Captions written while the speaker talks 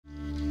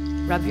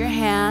Rub your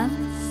hands.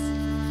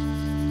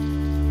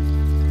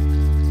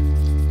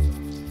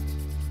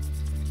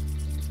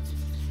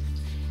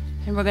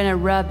 And we're going to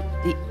rub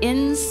the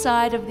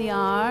inside of the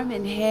arm.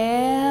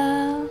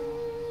 Inhale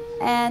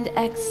and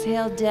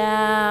exhale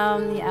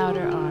down the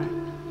outer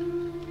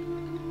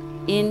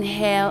arm.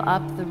 Inhale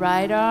up the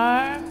right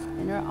arm,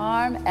 inner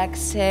arm.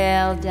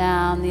 Exhale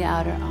down the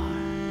outer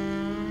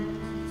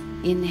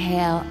arm.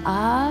 Inhale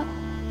up.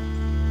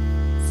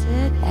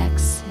 Sit.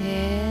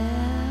 Exhale.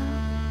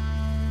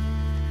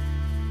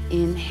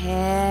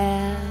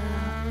 Inhale.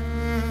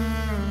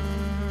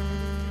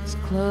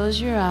 Just close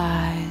your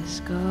eyes.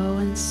 Go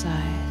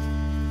inside.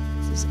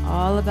 This is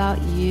all about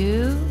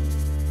you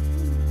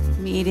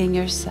meeting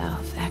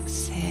yourself.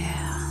 Exhale.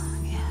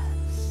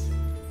 Yes.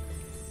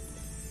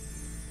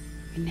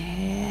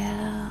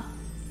 Inhale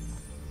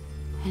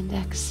and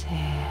exhale.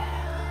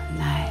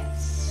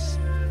 Nice.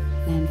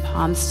 And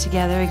palms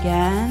together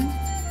again.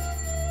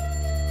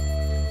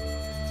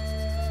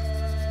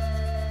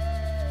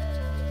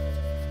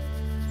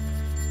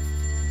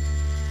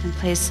 And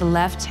place the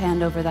left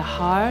hand over the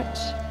heart,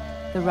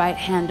 the right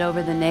hand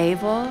over the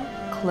navel.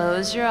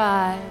 Close your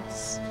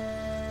eyes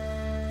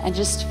and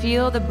just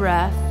feel the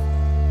breath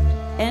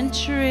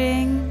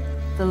entering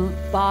the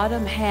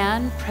bottom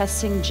hand,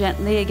 pressing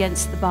gently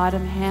against the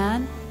bottom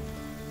hand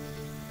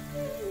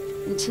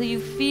until you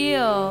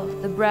feel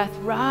the breath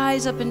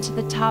rise up into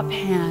the top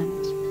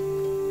hand.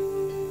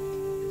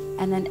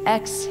 And then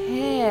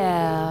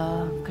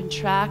exhale,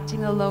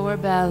 contracting the lower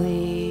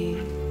belly,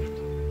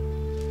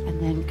 and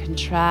then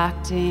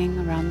contracting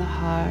around the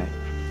heart.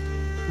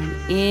 And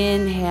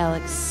inhale,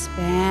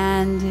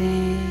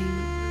 expanding.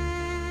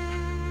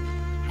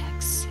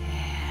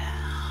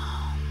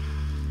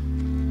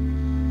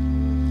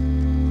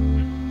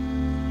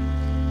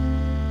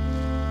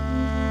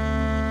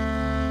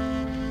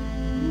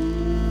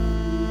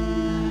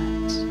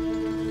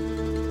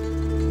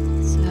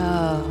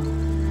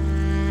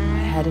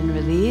 And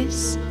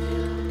release.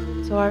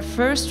 So our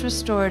first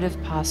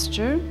restorative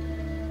posture,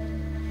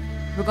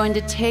 we're going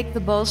to take the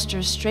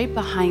bolster straight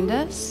behind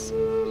us.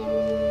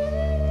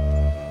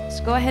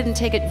 So go ahead and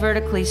take it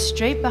vertically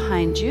straight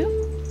behind you.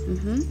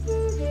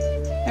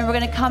 And we're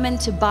going to come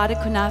into Baddha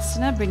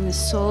Konasana, bring the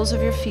soles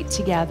of your feet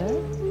together.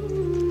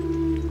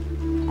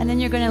 And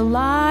then you're going to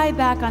lie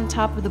back on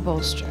top of the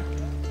bolster.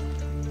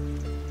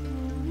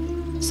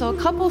 So a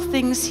couple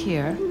things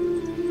here.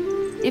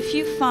 If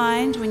you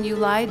find when you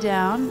lie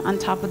down on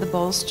top of the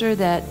bolster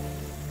that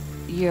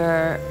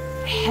your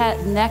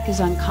neck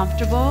is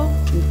uncomfortable,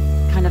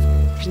 and kind of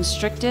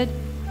constricted,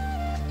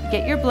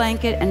 get your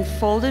blanket and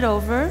fold it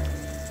over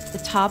the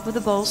top of the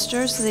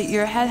bolster so that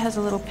your head has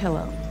a little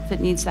pillow if it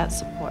needs that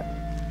support.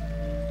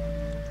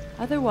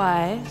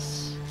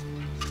 Otherwise,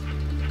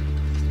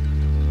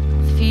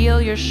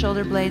 feel your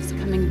shoulder blades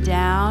coming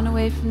down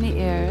away from the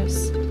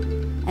ears,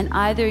 and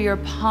either your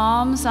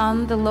palms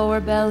on the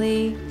lower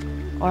belly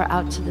or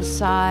out to the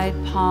side,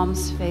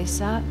 palms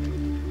face up.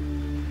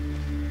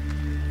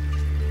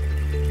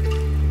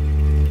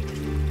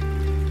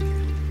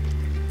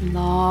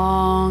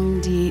 Long,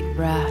 deep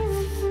breath.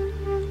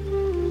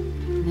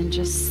 And then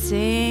just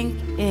sink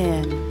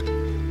in.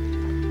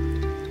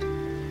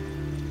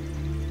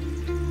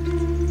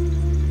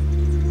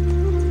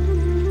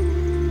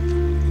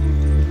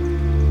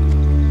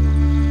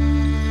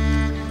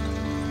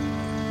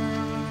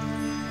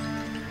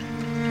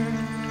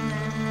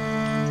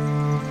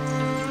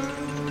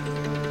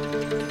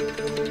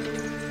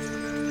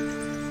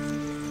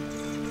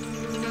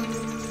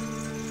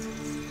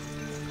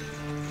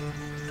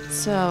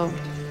 So,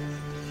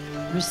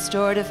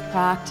 restorative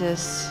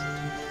practice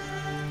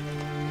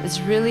is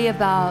really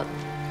about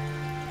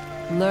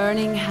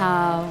learning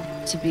how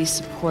to be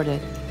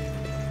supported.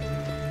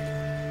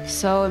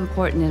 So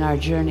important in our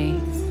journey.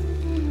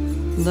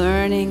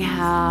 Learning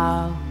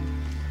how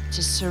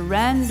to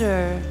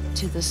surrender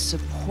to the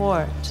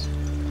support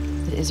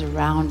that is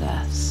around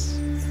us.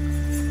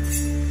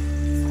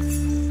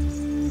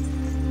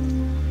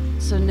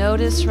 So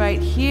notice right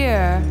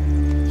here,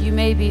 you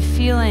may be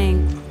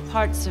feeling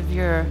parts of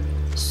your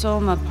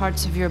soma,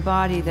 parts of your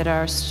body that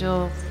are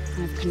still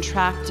kind of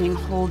contracting,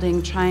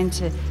 holding, trying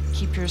to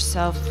keep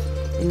yourself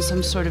in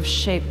some sort of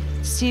shape.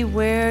 See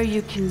where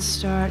you can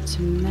start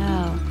to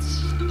melt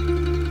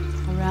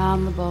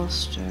around the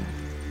bolster.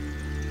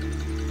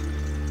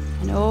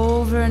 And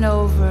over,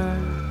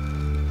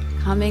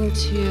 coming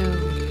to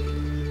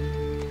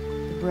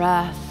the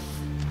breath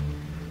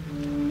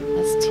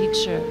as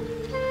teacher.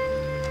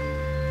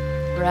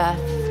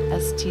 Breath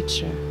as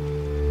teacher.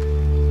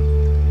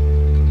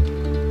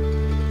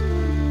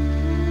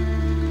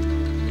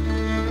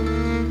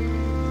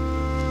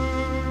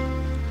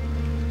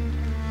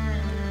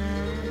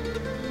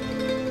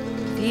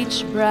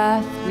 Each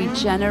breath, we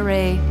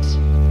generate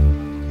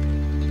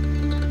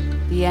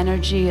the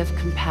energy of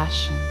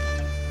compassion.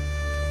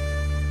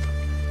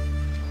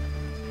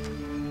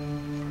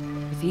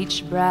 With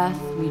each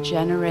breath, we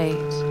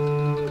generate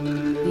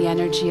the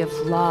energy of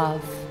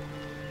love.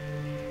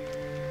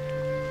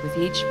 With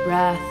each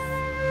breath,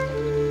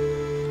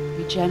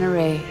 we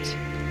generate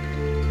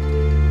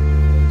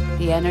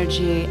the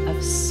energy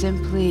of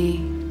simply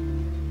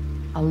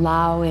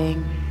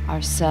allowing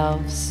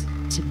ourselves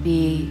to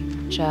be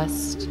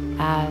just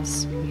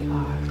as we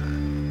are.